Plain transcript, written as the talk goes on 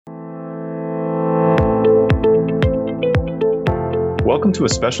Welcome to a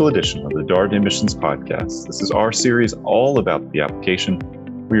special edition of the Darden Admissions Podcast. This is our series all about the application.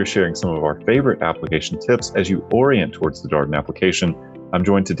 We are sharing some of our favorite application tips as you orient towards the Darden application. I'm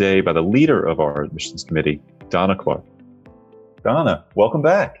joined today by the leader of our admissions committee, Donna Clark. Donna, welcome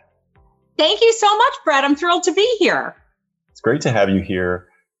back. Thank you so much, Brett. I'm thrilled to be here. It's great to have you here.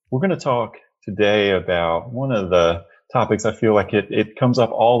 We're going to talk today about one of the topics. I feel like it comes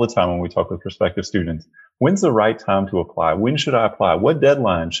up all the time when we talk with prospective students. When's the right time to apply? When should I apply? What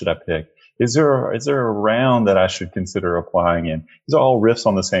deadline should I pick? Is there a round that I should consider applying in? These are all riffs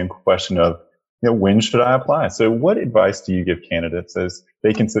on the same question of, when should I apply? So what advice do you give candidates as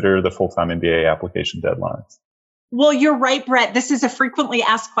they consider the full-time MBA application deadlines? Well, you're right, Brett. This is a frequently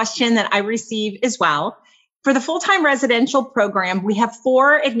asked question that I receive as well. For the full-time residential program, we have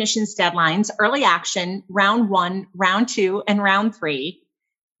 4 admissions deadlines: early action, round 1, round 2, and round 3.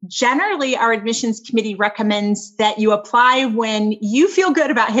 Generally, our admissions committee recommends that you apply when you feel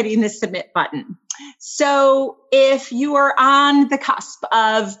good about hitting the submit button. So if you are on the cusp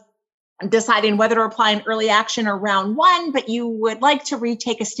of deciding whether to apply in early action or round 1, but you would like to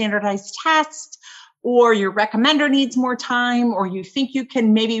retake a standardized test, or your recommender needs more time, or you think you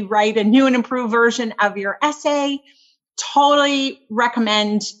can maybe write a new and improved version of your essay, totally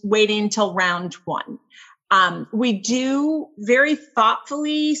recommend waiting till round 1. We do very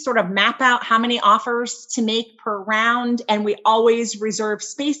thoughtfully sort of map out how many offers to make per round, and we always reserve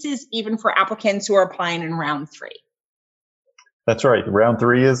spaces even for applicants who are applying in round 3. That's right. Round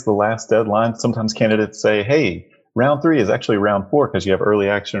 3 is the last deadline. Sometimes candidates say, hey, round 3 is actually round 4 because you have early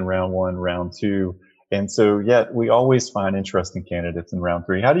action, round 1, round 2. And so yet we always find interesting candidates in round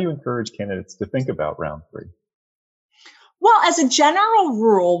 3. How do you encourage candidates to think about round 3? Well, as a general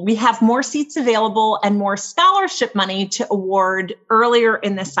rule, we have more seats available and more scholarship money to award earlier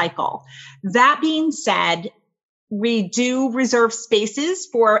in the cycle. That being said, we do reserve spaces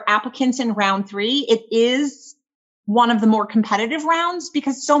for applicants in round 3. It is one of the more competitive rounds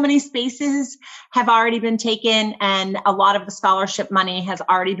because so many spaces have already been taken and a lot of the scholarship money has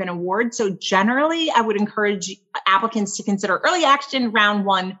already been awarded. So generally, I would encourage applicants to consider early action, round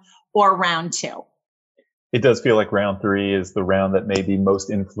 1, or round 2. It does feel like round 3 is the round that may be most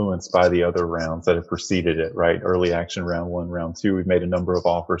influenced by the other rounds that have preceded it, right? Early action, round 1, round 2, we've made a number of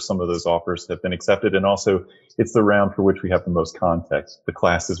offers. Some of those offers have been accepted. And also it's the round for which we have the most context. The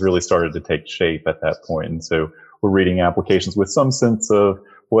class has really started to take shape at that point. And so we're reading applications with some sense of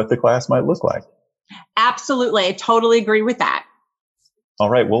what the class might look like. Absolutely. I totally agree with that. All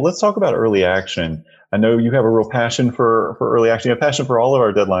right. Well, let's talk about early action. I know you have a real passion for early action. You have passion for all of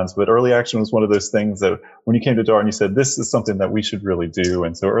our deadlines, but early action was one of those things that when you came to Darden, you said, this is something that we should really do.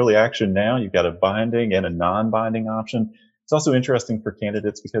 And so early action now, you've got a binding and a non-binding option. It's also interesting for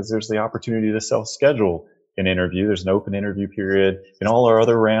candidates because there's the opportunity to self-schedule an interview. There's an open interview period. In all our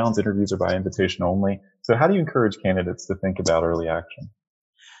other rounds, interviews are by invitation only. So how do you encourage candidates to think about early action?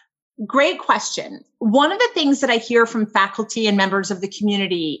 Great question. One of the things that I hear from faculty and members of the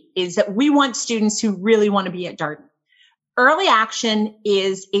community is that we want students who really want to be at Darden. Early action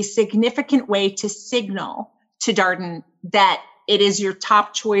is a significant way to signal to Darden that it is your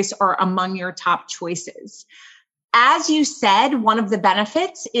top choice or among your top choices. As you said, one of the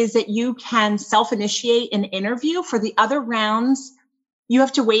benefits is that you can self-initiate an interview. For the other rounds, you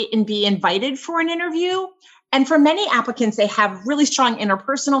have to wait and be invited for an interview. And for many applicants, they have really strong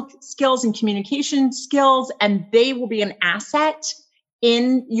interpersonal skills and communication skills, and they will be an asset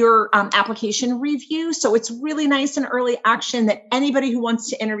in your application review. So it's really nice in early action that anybody who wants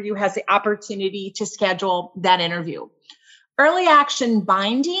to interview has the opportunity to schedule that interview. Early action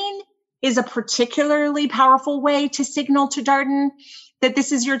binding is a particularly powerful way to signal to Darden that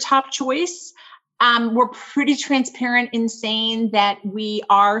this is your top choice. We're pretty transparent in saying that we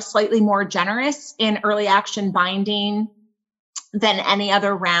are slightly more generous in early action binding than any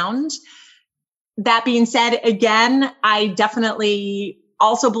other round. That being said, again, I definitely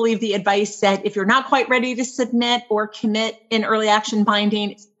also believe the advice that if you're not quite ready to submit or commit in early action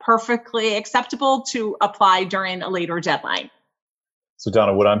binding, it's perfectly acceptable to apply during a later deadline. So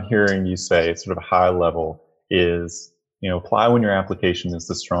Donna, what I'm hearing you say, sort of high level, is, apply when your application is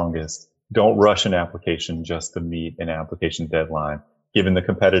the strongest. Don't rush an application just to meet an application deadline. Given the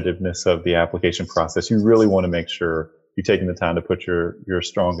competitiveness of the application process, you really want to make sure you're taking the time to put your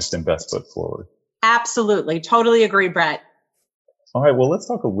strongest and best foot forward. Absolutely. Totally agree, Brett. All right. Well, let's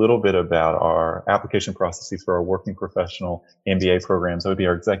talk a little bit about our application processes for our working professional MBA programs. That would be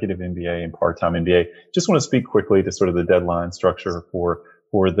our executive MBA and part-time MBA. Just want to speak quickly to sort of the deadline structure for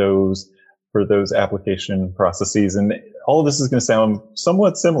those for those application processes. And all of this is going to sound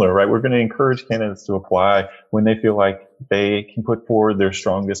somewhat similar, right? We're going to encourage candidates to apply when they feel like they can put forward their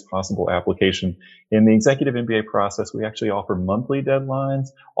strongest possible application. In the executive MBA process, we actually offer monthly deadlines,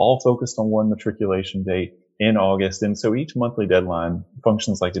 all focused on one matriculation date in August. And so each monthly deadline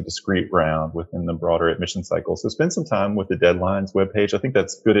functions like a discrete round within the broader admission cycle. So spend some time with the deadlines webpage. I think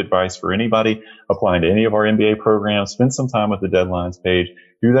that's good advice for anybody applying to any of our MBA programs. Spend some time with the deadlines page.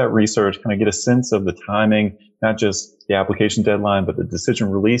 Do that research, kind of get a sense of the timing, not just the application deadline, but the decision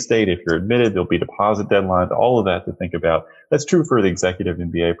release date. If you're admitted, there'll be deposit deadlines, all of that to think about. That's true for the executive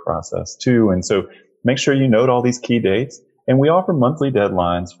MBA process too. And so make sure you note all these key dates. And we offer monthly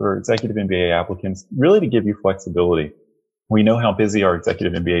deadlines for executive MBA applicants, really to give you flexibility. We know how busy our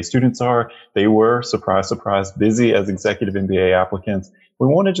executive MBA students are. They were, surprise, surprise, busy as executive MBA applicants. We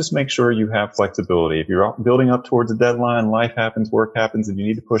want to just make sure you have flexibility. If you're building up towards a deadline, life happens, work happens, and you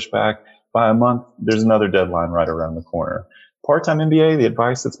need to push back by a month, there's another deadline right around the corner. Part-time MBA, the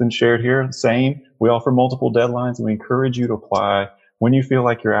advice that's been shared here, same. We offer multiple deadlines, and we encourage you to apply when you feel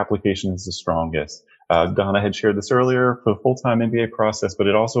like your application is the strongest. Donna had shared this earlier for the full-time MBA process, but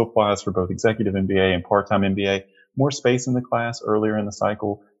it also applies for both executive MBA and part-time MBA. More space in the class earlier in the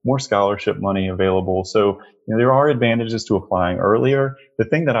cycle, more scholarship money available. So, there are advantages to applying earlier. The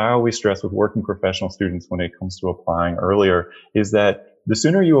thing that I always stress with working professional students when it comes to applying earlier is that the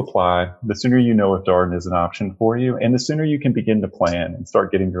sooner you apply, the sooner you know if Darden is an option for you, and the sooner you can begin to plan and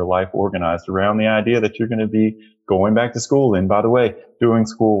start getting your life organized around the idea that you're going to be going back to school. And by the way, doing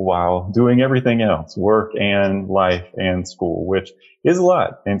school while doing everything else, work and life and school, which is a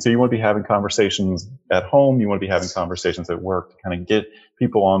lot. And so you want to be having conversations at home. You want to be having conversations at work to kind of get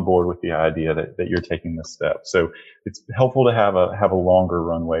people on board with the idea that you're taking this step. So it's helpful to have a longer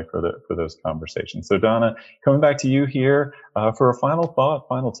runway for those conversations. So Donna, coming back to you here, for a final thought,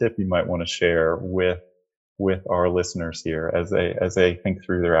 final tip you might want to share with our listeners here as they think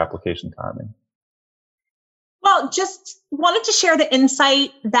through their application timing. Well, just wanted to share the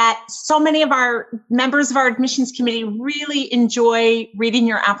insight that so many of our members of our admissions committee really enjoy reading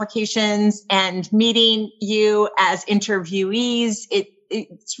your applications and meeting you as interviewees.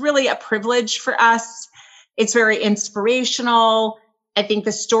 It's really a privilege for us. It's very inspirational. I think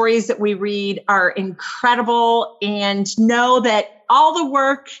the stories that we read are incredible, and know that all the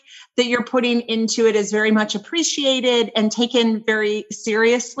work that you're putting into it is very much appreciated and taken very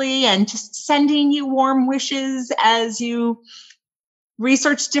seriously, and just sending you warm wishes as you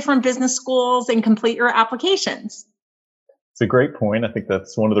research different business schools and complete your applications. It's a great point. I think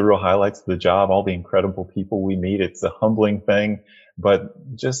that's one of the real highlights of the job, all the incredible people we meet. It's a humbling thing,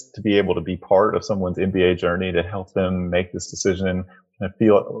 but just to be able to be part of someone's MBA journey, to help them make this decision, I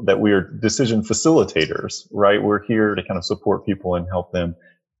feel that we are decision facilitators, right? We're here to kind of support people and help them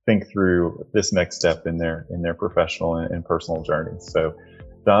think through this next step in their professional and personal journeys. So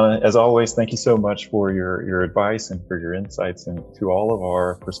Donna, as always, thank you so much for your advice and for your insights, and to all of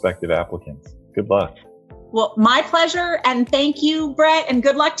our prospective applicants. Good luck. Well, my pleasure. And thank you, Brett, and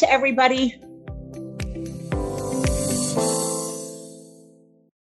good luck to everybody.